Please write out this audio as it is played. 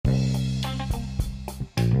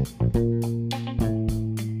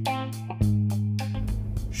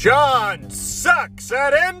Sean sucks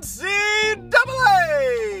at NCAA!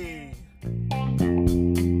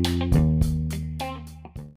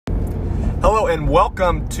 Hello and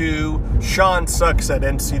welcome to Sean Sucks at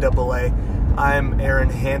NCAA. I'm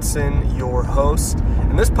Aaron Hansen, your host,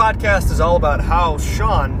 and this podcast is all about how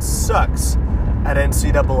Sean sucks at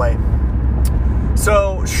NCAA.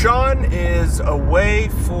 So Sean is away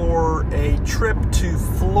for a trip to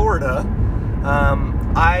Florida.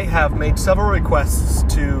 I have made several requests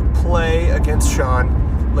to play against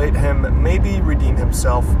Sean, let him maybe redeem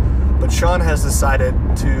himself, but Sean has decided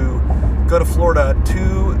to go to Florida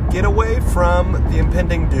to get away from the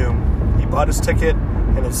impending doom. He bought his ticket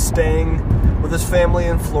and is staying with his family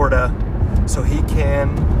in Florida so he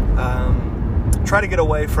can try to get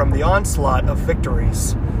away from the onslaught of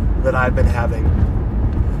victories that I've been having.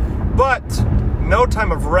 But no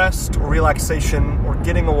time of rest or relaxation or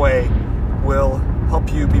getting away will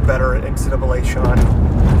help you be better at NCAA, Sean.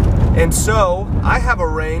 And so I have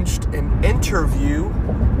arranged an interview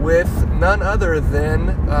with none other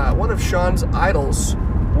than one of Sean's idols,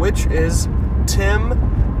 which is Tim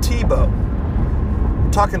Tebow.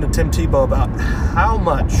 I'm talking to Tim Tebow about how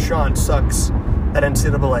much Sean sucks at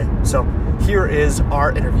NCAA. So here is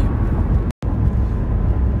our interview.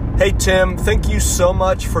 Hey Tim, thank you so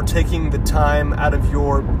much for taking the time out of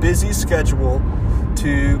your busy schedule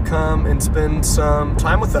to come and spend some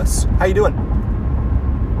time with us. How you doing?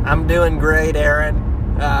 I'm doing great, Aaron.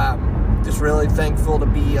 Just really thankful to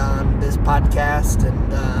be on this podcast,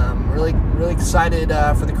 and really excited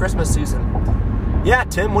for the Christmas season. Yeah,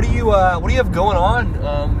 Tim, what do you have going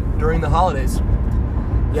on during the holidays?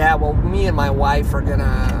 Yeah, well, me and my wife are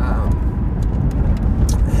gonna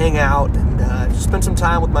hang out and just spend some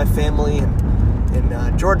time with my family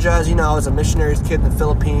in Georgia. As you know, I was a missionary's kid in the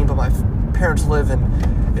Philippines, but my parents live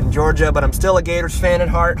in Georgia, but I'm still a Gators fan at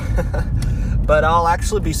heart. But I'll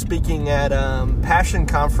actually be speaking at Passion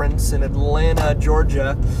Conference in Atlanta,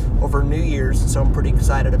 Georgia over New Year's, so I'm pretty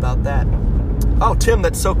excited about that. Oh, Tim,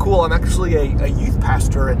 that's so cool. I'm actually a youth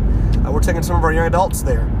pastor, and we're taking some of our young adults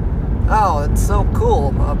there. Oh, that's so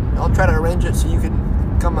cool. I'll try to arrange it so you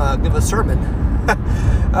can come give a sermon.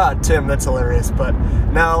 Tim, that's hilarious, but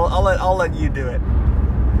now I'll let you do it.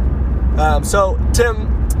 So, Tim,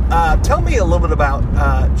 tell me a little bit about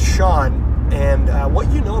Sean and what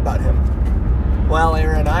you know about him. Well,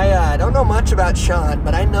 Aaron, I don't know much about Sean,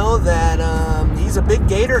 but I know that he's a big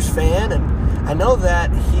Gators fan, and I know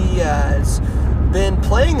that he has been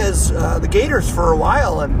playing as the Gators for a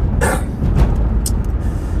while, and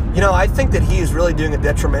I think that he is really doing a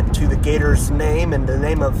detriment to the Gators' name and the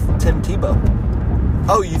name of Tim Tebow.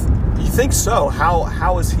 Oh, you think so?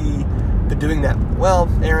 How has he been doing that? Well,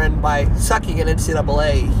 Aaron, by sucking at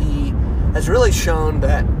NCAA, he has really shown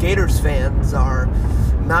that Gators fans are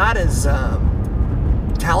not as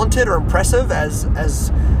talented or impressive as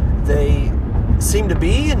they seem to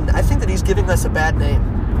be, and I think that he's giving us a bad name.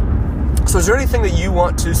 So is there anything that you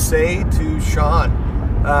want to say to Sean?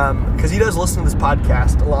 Because he does listen to this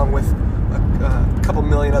podcast along with a couple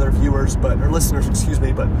million other viewers, or listeners, excuse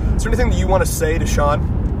me. But is there anything that you want to say to Sean?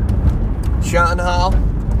 Sean Hall,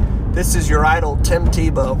 this is your idol, Tim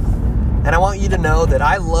Tebow, and I want you to know that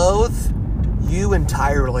I loathe you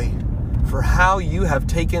entirely for how you have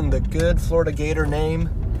taken the good Florida Gator name,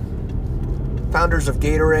 founders of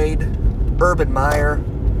Gatorade, Urban Meyer,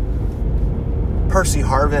 Percy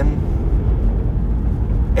Harvin,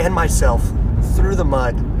 and myself through the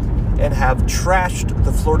mud and have trashed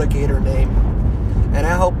the Florida Gator name. And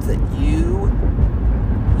I hope that you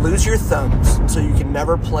lose your thumbs so you can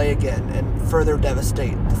never play again and further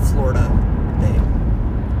devastate the Florida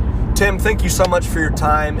name. Tim, thank you so much for your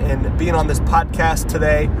time and being on this podcast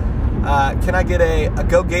today. Can I get a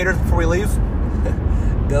Go Gators before we leave?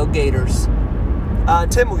 Go Gators.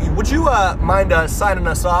 Tim, would you mind signing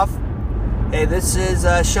us off? Hey, this is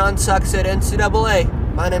Sean Sucks at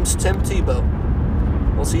NCAA. My name's Tim Tebow.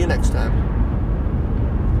 We'll see you next time.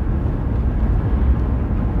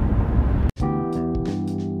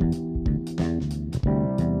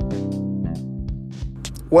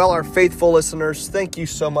 Well, our faithful listeners, thank you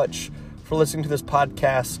so much for listening to this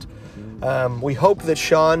podcast. We hope that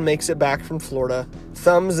Sean makes it back from Florida,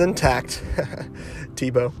 thumbs intact,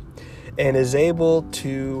 Tebow, and is able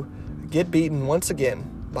to get beaten once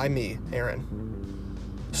again by me, Aaron.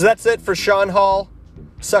 So that's it for Sean Hall,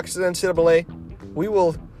 Sucks at NCAA. We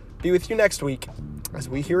will be with you next week as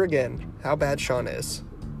we hear again how bad Sean is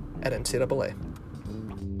at NCAA.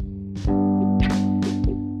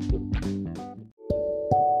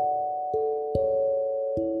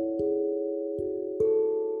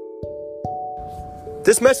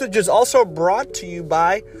 This message is also brought to you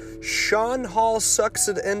by Sean Hall Sucks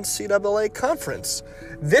at NCAA Conference.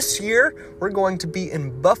 This year, we're going to be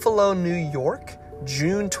in Buffalo, New York,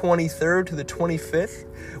 June 23rd to the 25th.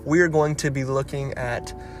 We are going to be looking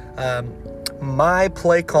at my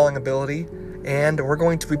play calling ability, and we're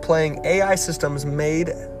going to be playing AI systems made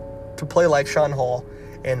to play like Sean Hall,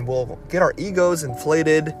 and we'll get our egos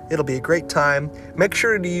inflated. It'll be a great time. Make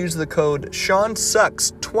sure to use the code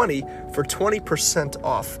SeanSucks20 for 20%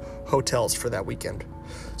 off hotels for that weekend.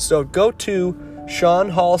 So go to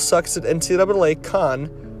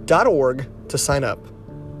SeanHallSucksAtNCAACon.org to sign up.